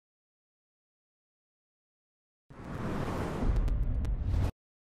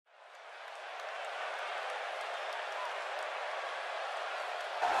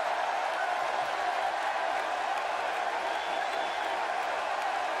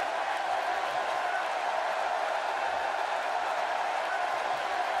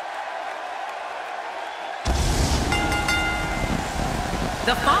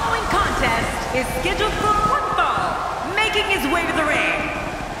The following contest is scheduled for one fall, making his way to the ring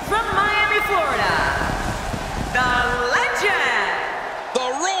from Miami, Florida, the Legend. The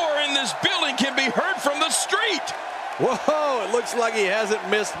roar in this building can be heard from the street. Whoa, it looks like he hasn't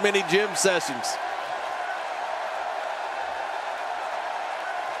missed many gym sessions.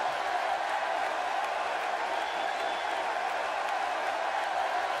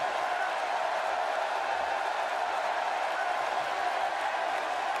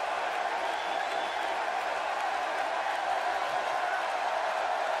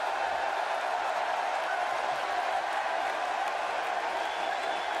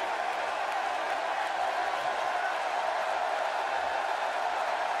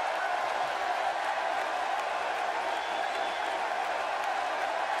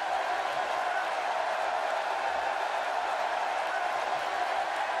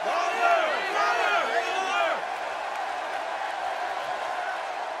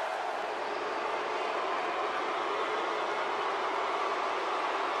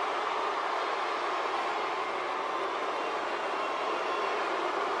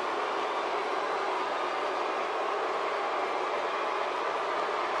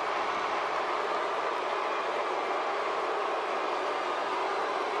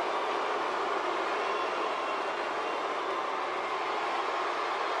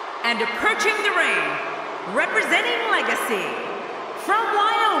 And approaching the ring, representing Legacy, from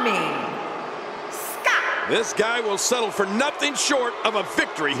Wyoming, Scott. This guy will settle for nothing short of a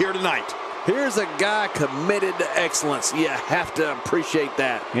victory here tonight. Here's a guy committed to excellence. You have to appreciate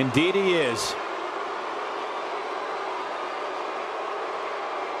that. Indeed he is.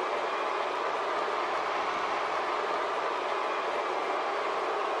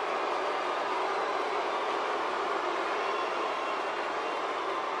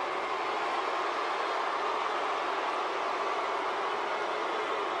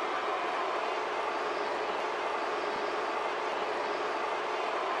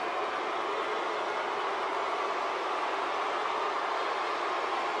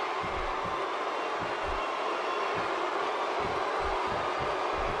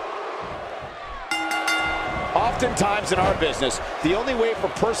 Oftentimes in our business, the only way for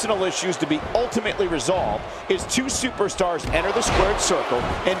personal issues to be ultimately resolved is two superstars enter the squared circle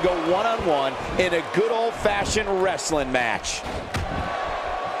and go one-on-one in a good old-fashioned wrestling match.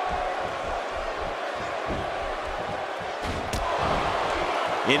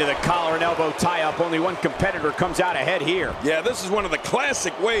 Into the collar and elbow tie-up. Only one competitor comes out ahead here. Yeah, this is one of the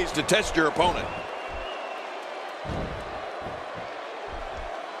classic ways to test your opponent.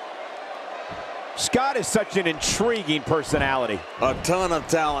 Scott is such an intriguing personality. A ton of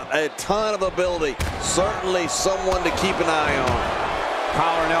talent, a ton of ability. Certainly someone to keep an eye on.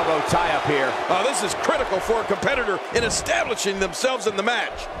 Collar and elbow tie-up here. This is critical for a competitor in establishing themselves in the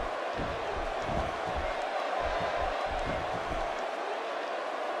match.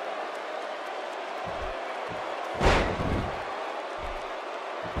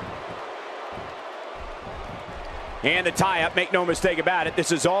 And the tie-up, make no mistake about it,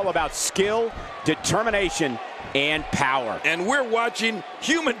 this is all about skill, determination, and power. And we're watching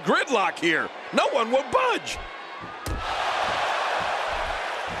human gridlock here. No one will budge.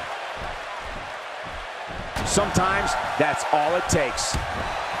 Sometimes that's all it takes.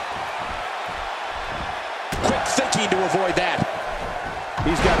 Quick thinking to avoid that.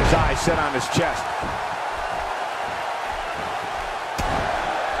 He's got his eyes set on his chest.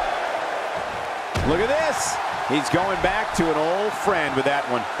 Look at this. He's going back to an old friend with that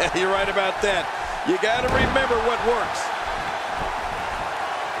one. You're right about that. You got to remember what works.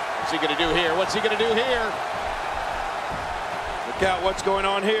 What's he going to do here? What's he going to do here? Look out what's going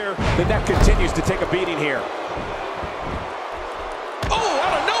on here. The neck continues to take a beating here. Oh,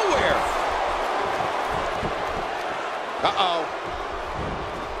 out of nowhere. Uh-oh.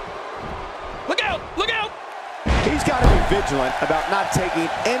 Look out, look out. He's got to be vigilant about not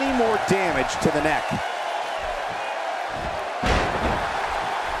taking any more damage to the neck.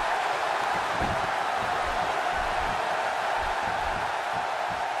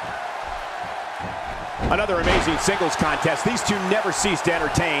 Another amazing singles contest. These two never cease to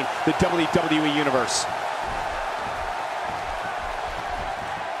entertain the WWE Universe.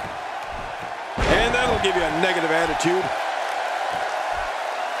 And that'll give you a negative attitude.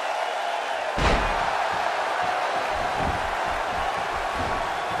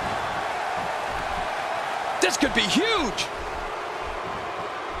 This could be huge.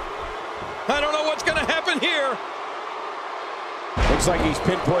 I don't know what's going to happen here. Looks like he's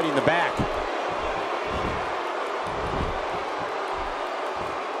pinpointing the back.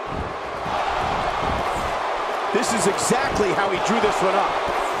 This is exactly how he drew this one up.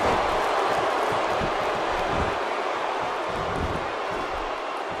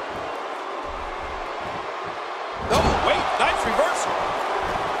 Oh, wait, nice reversal.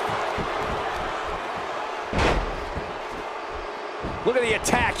 Look at the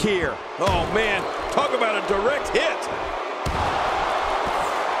attack here. Oh, man, talk about a direct hit.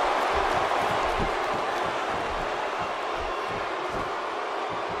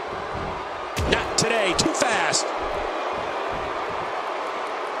 Not today, too fast.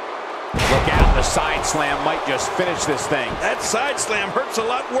 Look out, the side slam might just finish this thing. That side slam hurts a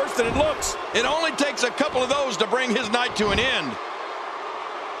lot worse than it looks. It only takes a couple of those to bring his night to an end.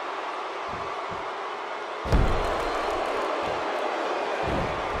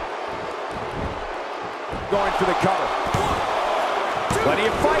 Going for the cover. Plenty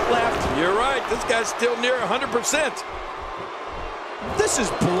of fight left. You're right, this guy's still near 100%. This is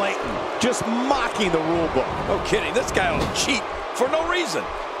blatant, just mocking the rule book. No kidding, this guy will cheat for no reason.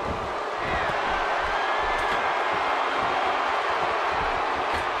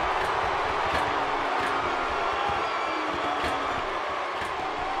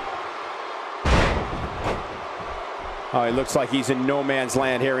 Oh, he looks like he's in no man's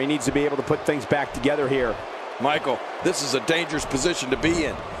land here. He needs to be able to put things back together here. Michael, this is a dangerous position to be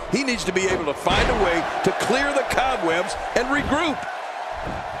in. He needs to be able to find a way to clear the cobwebs and regroup.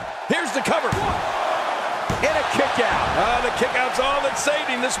 Here's the cover. And a kick out. The kick out's all that saved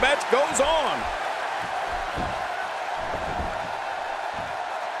him. This match goes on.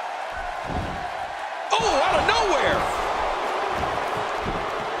 Oh, out of nowhere.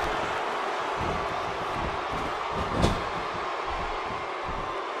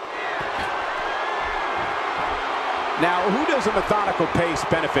 Now, who does a methodical pace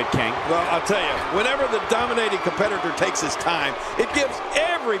benefit, King? Well, I'll tell you, whenever the dominating competitor takes his time, it gives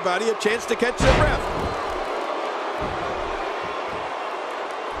everybody a chance to catch their breath.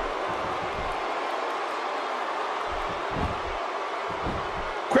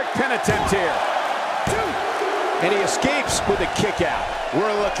 Quick pin attempt here. And he escapes with a kick out.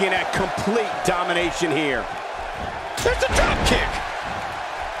 We're looking at complete domination here. There's a drop kick.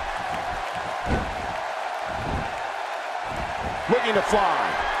 Looking to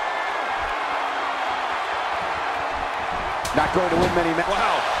fly. Not going to win many matches.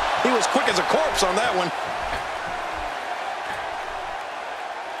 Wow, he was quick as a corpse on that one.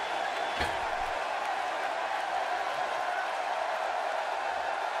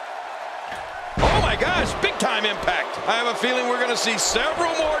 Oh my gosh, big time impact. I have a feeling we're going to see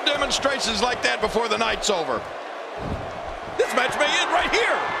several more demonstrations like that before the night's over. This match may end right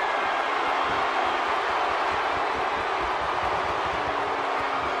here.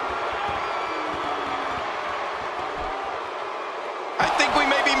 I think we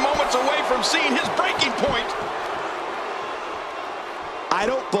may be moments away from seeing his breaking point. I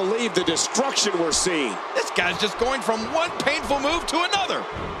don't believe the destruction we're seeing. This guy's just going from one painful move to another.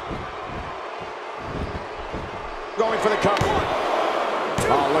 Going for the cover.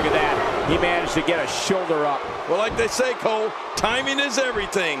 Oh, look at that. He managed to get a shoulder up. Well, like they say, Cole, timing is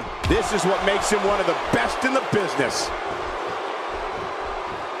everything. This is what makes him one of the best in the business.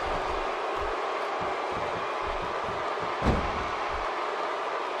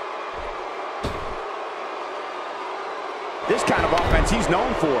 This kind of offense he's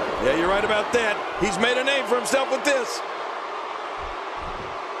known for. Yeah, you're right about that. He's made a name for himself with this.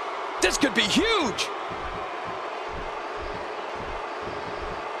 This could be huge.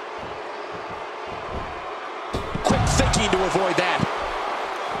 Quick thinking to avoid that.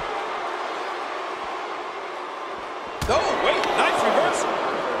 Oh, wait, nice reversal.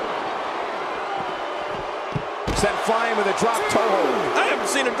 Sent flying with a drop toe hold. I haven't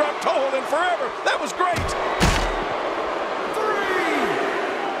seen a drop toe hold in forever. That was great.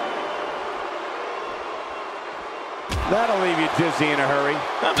 That'll leave you dizzy in a hurry.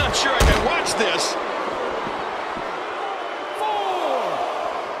 I'm not sure I can watch this.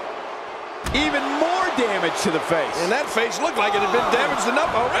 4. Even more damage to the face. And that face looked like it had been damaged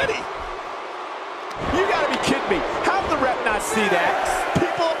enough already. You gotta be kidding me. How'd the rep not see that?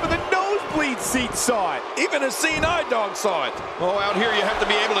 People up in the nosebleed seat saw it. Even a seeing eye dog saw it. Oh, out here you have to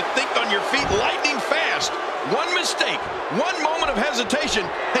be able to think on your feet lightning fast. One mistake, one moment of hesitation,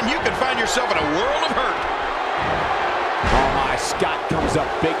 and you can find yourself in a world of hurt. Oh my, Scott comes up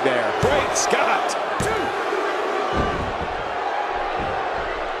big there. Great Scott.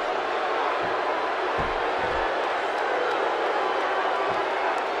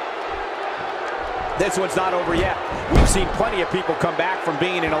 This one's not over yet. We've seen plenty of people come back from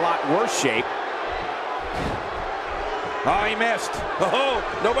being in a lot worse shape. Oh, he missed. Oh,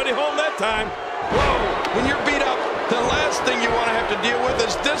 nobody home that time. Whoa, when you're beat up, the last thing you want to have to deal with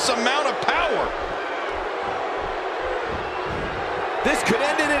is this amount of power. This could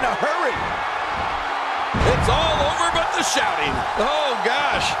end it in a hurry. It's all over but the shouting. Oh,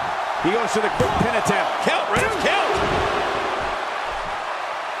 gosh. He goes to the quick pin attempt. Count, Ref, count.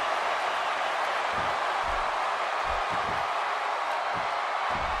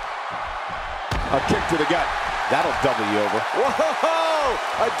 A kick to the gut. That'll double you over. Whoa!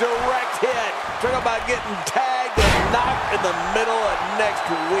 A direct hit. Talk about getting tagged and knocked in the middle of next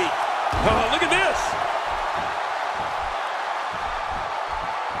week. Oh, look at this.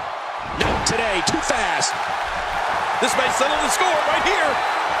 Not today. Too fast. This may settle the score right here.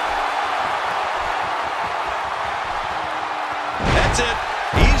 That's it.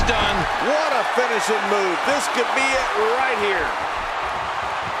 He's done. What a finishing move. This could be it right here.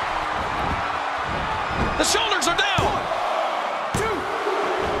 The shoulders are down. 1, 2.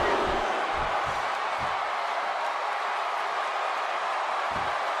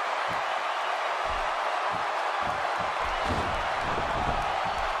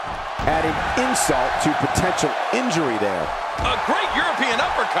 Adding insult to potential injury there. A great European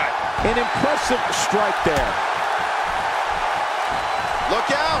uppercut. An impressive strike there.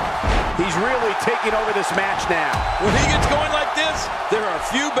 Look out. He's really taking over this match now. When he gets going like this, there are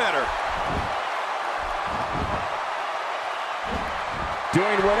few better.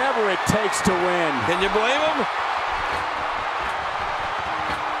 Doing whatever it takes to win. Can you blame him?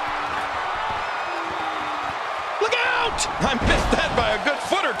 Look out! I missed that by a good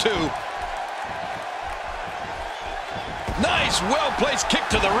foot or two. Nice, well-placed kick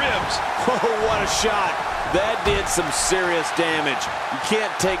to the ribs. Oh, what a shot. That did some serious damage. You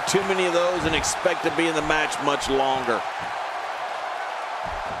can't take too many of those and expect to be in the match much longer.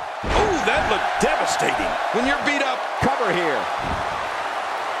 Oh, that looked devastating. When you're beat up, Cover here.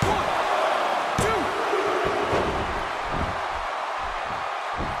 1, 2.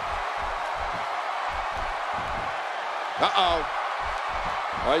 uh-oh.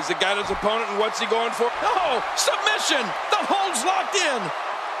 Oh, he's got his opponent, and what's he going for? Oh, submission! The hold's locked in.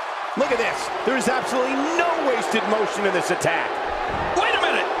 Look at this. There is absolutely no wasted motion in this attack. Wait a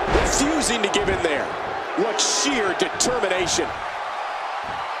minute. Refusing to give in there. What sheer determination.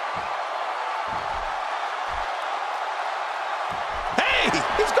 Hey,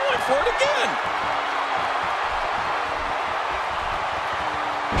 he's going for it again.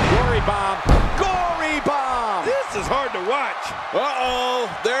 Gory bomb. Gory bomb. This is hard to watch.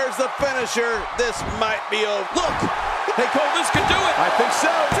 Uh-oh, there's the finisher. This might be over. Look! Hey, Cole, this could do it. I think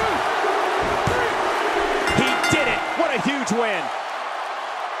so. 2, 3. He did it. What a huge win.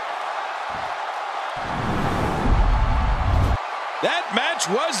 That match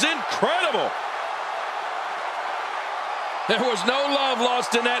was incredible. There was no love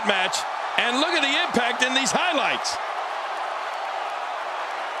lost in that match. And look at the impact in these highlights.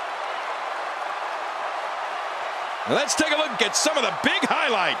 Let's take a look at some of the big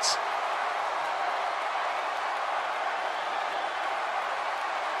highlights.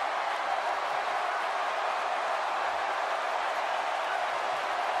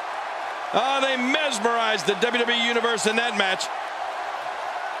 They mesmerized the WWE Universe in that match.